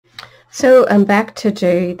So I'm back to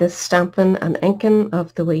do the stamping and inking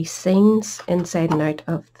of the wee scenes inside and out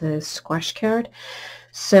of the squash card.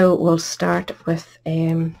 So we'll start with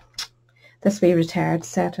this wee retired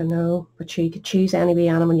set, I know, but you could choose any wee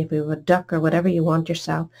animal. You have a duck or whatever you want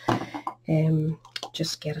yourself.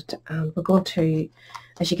 Just get it. And we're going to,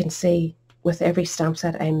 as you can see, with every stamp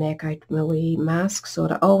set I make out my wee mask, so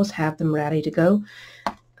that I always have them ready to go.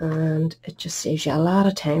 And it just saves you a lot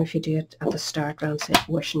of time if you do it at the start rather than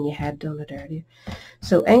wishing you had done it earlier.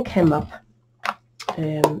 So ink him up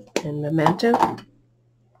in Memento,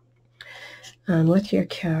 and with your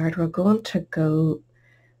card we're going to go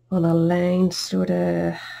on a line sort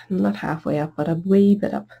of not halfway up but a wee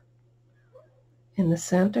bit up in the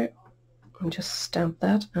center, and just stamp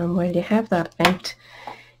that. And while you have that inked,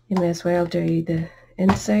 you may as well do the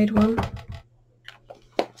inside one.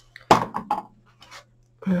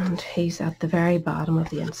 And he's at the very bottom of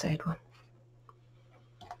the inside one.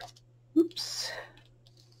 Oops.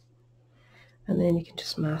 And then you can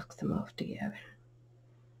just mask them off together.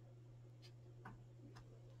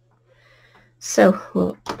 So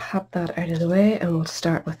we'll pop that out of the way and we'll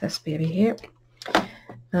start with this baby here.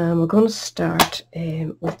 We're going to start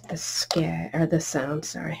with the sky, or the sound,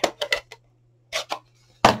 sorry.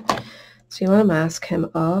 So you want to mask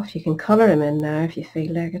him off. You can colour him in now if you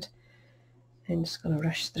feel like it. I'm just going to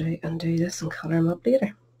rush through and do this and colour them up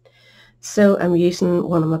later. So I'm using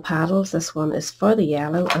one of my paddles. This one is for the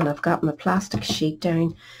yellow, and I've got my plastic sheet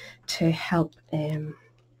down to help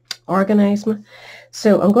organise me.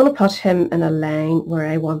 So I'm going to put him in a line where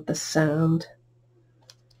I want the sound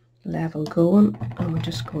level going, and we're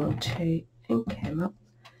just going to ink him up.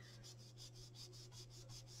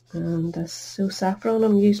 And this so saffron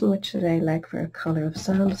I'm using, which I like for a colour of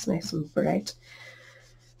sound. It's nice and bright.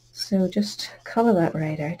 So just colour that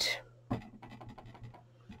right out.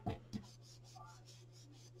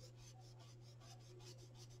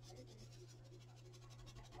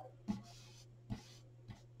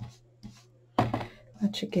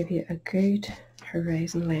 That should give you a good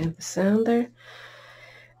horizon line of the sound there.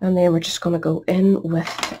 And then we're just going to go in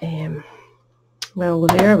with, well, we'll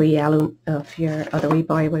do our wee yellow of your other wee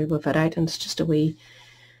boy where we've it out, and it's just a wee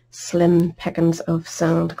slim pickings of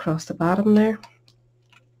sound across the bottom there.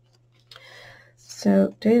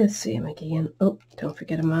 So do the same again. Oh, don't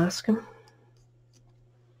forget to mask him.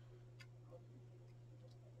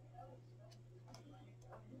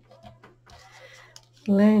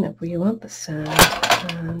 Line up where you want the sound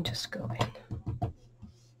and just go in.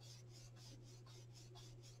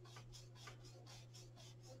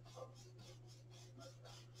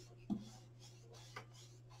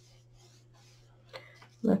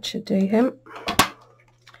 That should do him.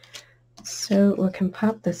 So we can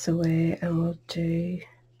pop this away and we'll do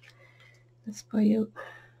this by you.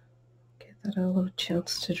 Give that all a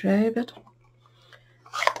chance to dry a bit.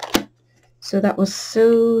 So that was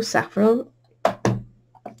so saffron.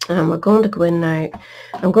 And we're going to go in now.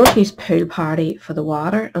 I'm going to use Pool Party for the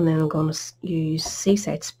water, and then I'm going to use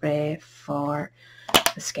Seaside Spray for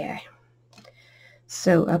the sky.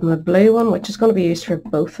 So I have my blue one, which is going to be used for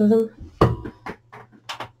both of them.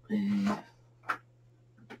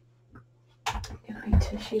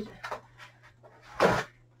 Tissue.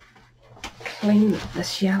 Clean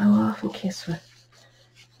this yellow off in case we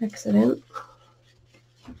mix it in.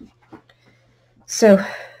 So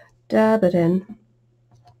dab it in.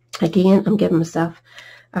 Again, I'm giving myself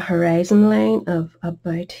a horizon line of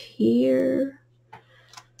about here.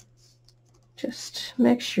 Just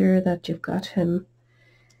make sure that you've got him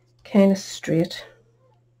kind of straight,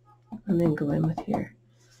 and then go in with your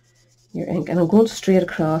ink. And I'm going straight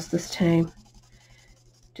across this time,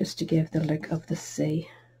 just to give the look of the sea.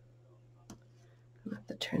 I have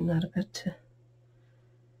to turn that a bit to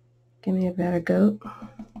give me a better go.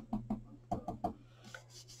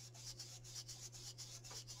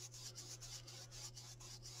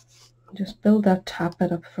 Just build that top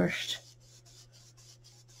bit up first.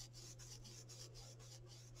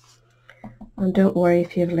 And don't worry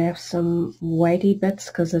if you've left some whitey bits,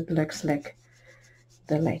 because it looks like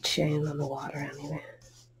the light shining on the water anyway.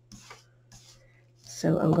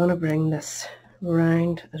 So I'm going to bring this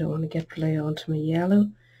round. I don't want to get blue onto my yellow.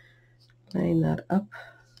 Line that up.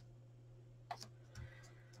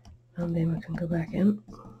 And then we can go back in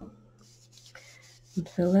and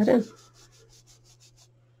fill that in.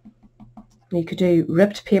 You could do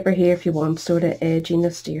ripped paper here if you want sort of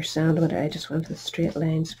edginess to your sound, but I just went with straight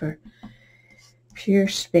lines for pure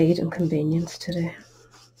speed and convenience today.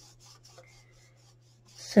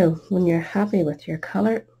 So when you're happy with your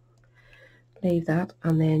colour, leave that,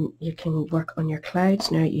 and then you can work on your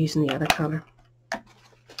clouds now using the other colour.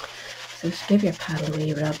 So just give your paddle a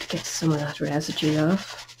wee rub to get some of that residue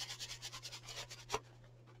off.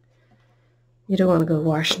 You don't want to go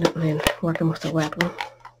washing it and then working with a wet one.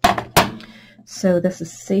 So this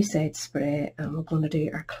is Seaside Spray, and we're going to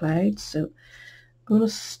do our clouds. So I'm going to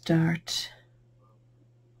start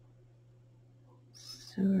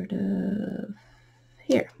sort of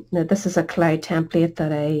here. Now this is a cloud template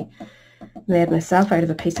that I made myself out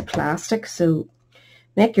of a piece of plastic, so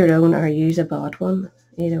make your own or use a bought one.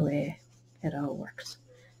 Either way, it all works.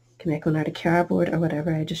 You can make one out of cardboard or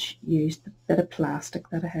whatever. I just used a bit of plastic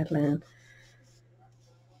that I had laying.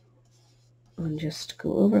 And just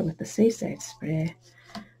go over with the Seaside Spray,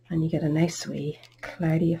 and you get a nice wee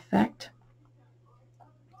cloudy effect.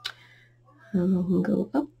 And we can go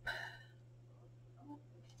up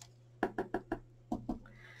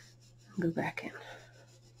and go back in.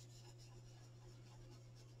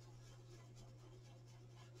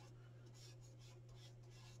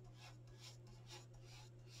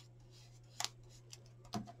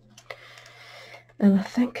 And I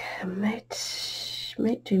think I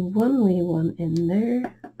might do one wee one in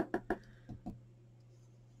there,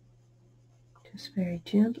 just very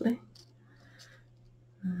gently,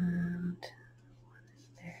 and one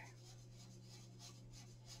in there,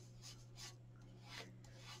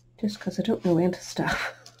 just because I don't know when to stop.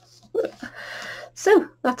 So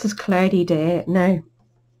that's his cloudy day. Now,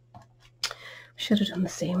 should have done the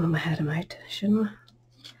same when we had him out, shouldn't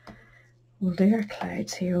we? We'll do our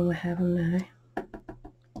clouds here when we have him now.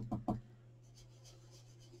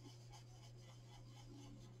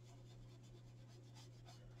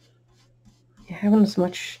 You haven't as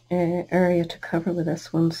much area to cover with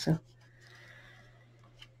this one, so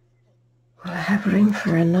will I have room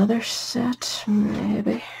for another set?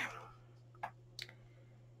 Maybe.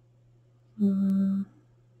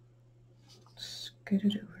 Scoot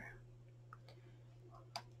it over.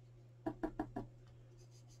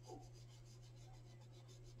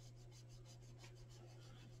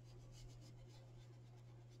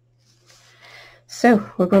 So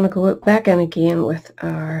we're going to go back in again with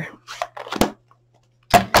our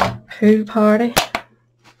pool party.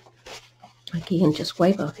 Again, just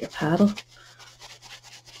wipe off your paddle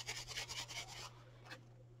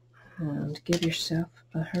and give yourself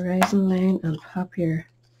a horizon line and pop your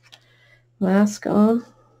mask on.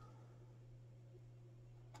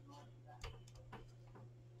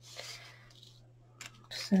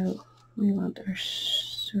 So we want our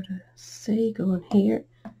sort of sea going here,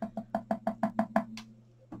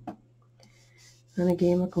 and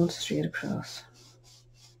again we're going straight across.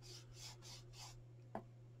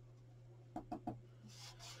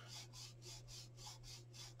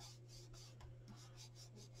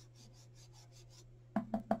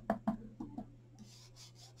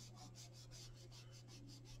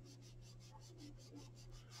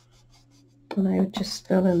 And I would just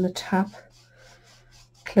fill in the top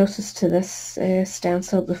closest to this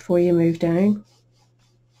stencil before you move down,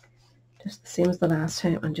 just the same as the last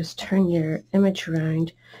time, and just turn your image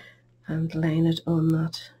around and line it on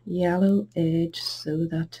that yellow edge so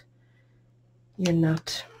that you're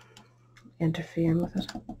not interfering with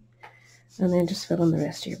it, and then just fill in the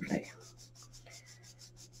rest of your blue.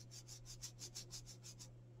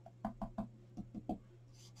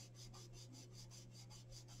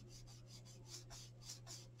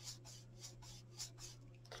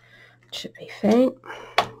 Should be fine.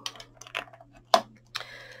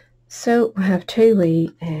 So we have two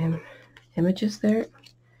wee images there.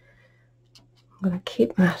 I'm going to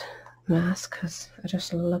keep my mask because I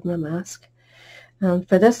just love my mask.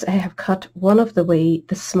 For this I have cut one of the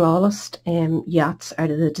smallest yachts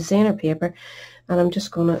out of the designer paper, and I'm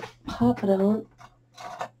just going to pop it on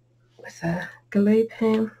with a glue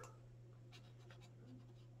pen,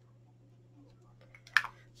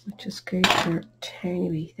 which is good for tiny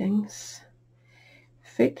wee things,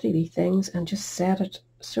 footly wee things, and just set it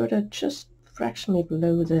sort of just fractionally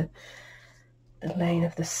below the line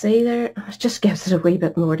of the sea there. It just gives it a wee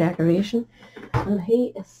bit more decoration. And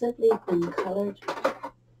he is simply been coloured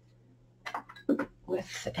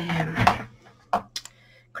with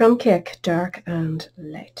crumb cake, dark and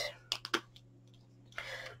light.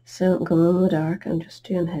 So I'm going on the dark and just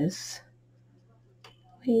doing his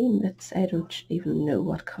wee mitts. I don't even know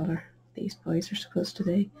what colour these boys are supposed to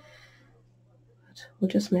be, but we'll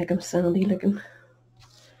just make them sandy looking.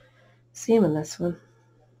 Same in this one.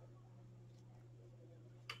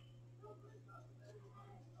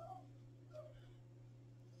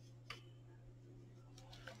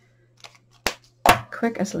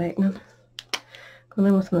 Quick as lightning. Going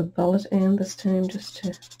in with my bullet end this time just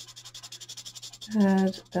to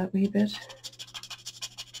add that wee bit.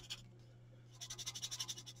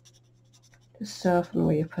 to soften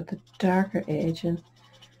where you put the darker edge in,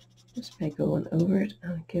 just by going over it,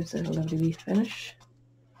 and it gives it a lovely wee finish.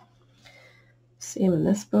 Same in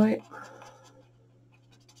this boy.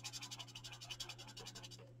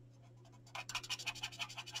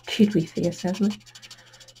 Cute wee face, hasn't it?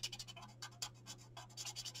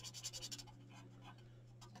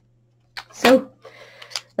 So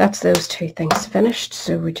that's those two things finished.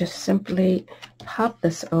 So we just simply pop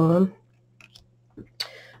this on. I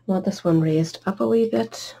want this one raised up a wee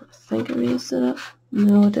bit. I think I raised it up.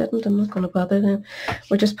 No, I didn't. I'm not going to bother then.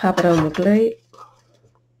 We'll just pop it on with glue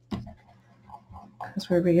because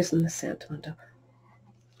we're raising the sentiment up.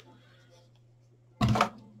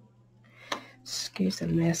 Excuse the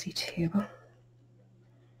messy table.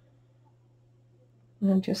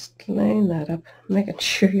 And just line that up, making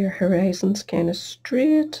sure your horizon's kind of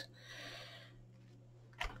straight.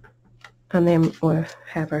 And then we'll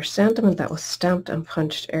have our sentiment that was stamped and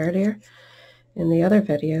punched earlier in the other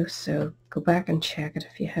video, so go back and check it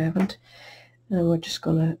if you haven't. And we're just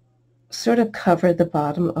going to sort of cover the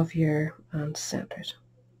bottom of your and center it.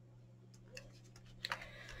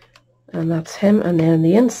 And that's him. And then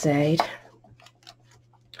the inside,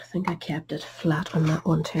 I think I kept it flat on that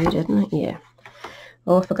one too, didn't I? Yeah.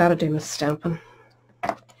 Oh, I forgot to do my stamping.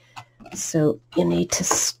 So you need to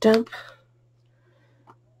stamp.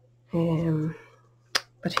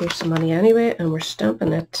 But here's some money anyway, and we're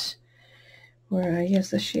stamping it where I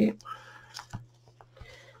use the shape.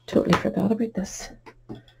 Totally forgot about this.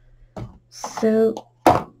 So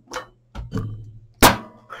I'm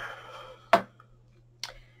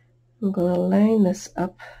going to line this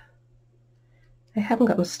up. I haven't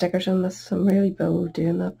got my stickers on this, so I'm really bold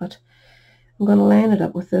doing that, but I'm going to line it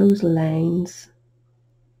up with those lines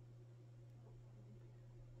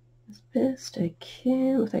as best I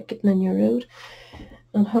can without getting in your road,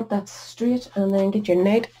 and hope that's straight. And then get your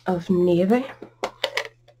Night of Navy,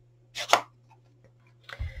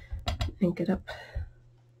 ink it up,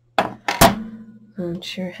 and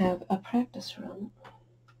sure have a practice run.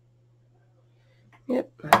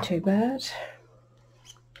 Yep, not too bad.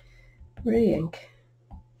 Re-ink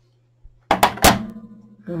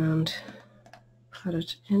and put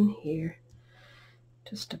it in here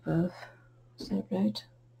just above. Is that right?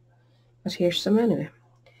 But here's some anyway.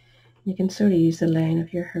 You can sort of use the line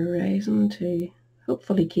of your horizon to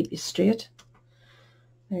hopefully keep you straight.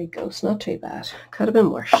 There you go. It's not too bad. Could have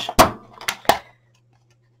been worse.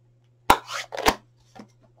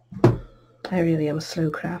 I really am a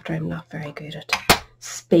slow crafter. I'm not very good at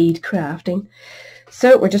speed crafting.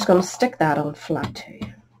 So we're just going to stick that on flat too.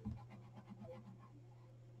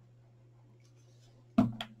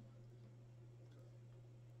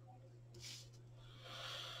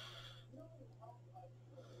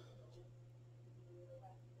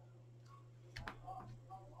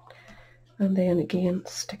 And then again,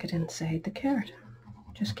 stick it inside the card.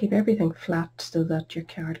 Just keep everything flat so that your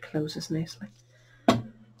card closes nicely.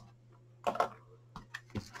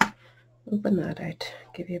 Open that out,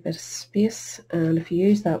 give you a bit of space, and if you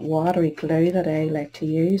use that watery glue that I like to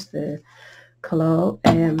use, the collal,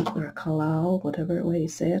 or collal, whatever way you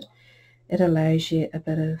say it, it allows you a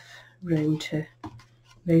bit of room to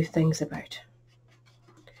move things about.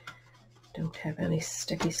 Don't have any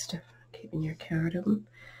sticky stuff keeping your card open.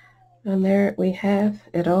 And there we have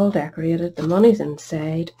it all decorated. The money's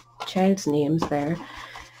inside, child's name's there.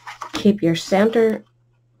 Keep your center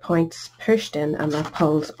points pushed in, and that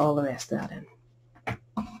pulls all the rest of that in.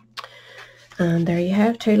 And there you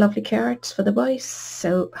have two lovely cards for the boys.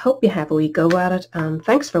 So hope you have a wee go at it, and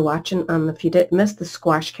thanks for watching. And if you did miss the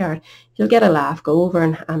squash card, you'll get a laugh. Go over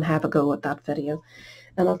and have a go at that video,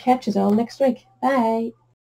 and I'll catch you all next week. Bye.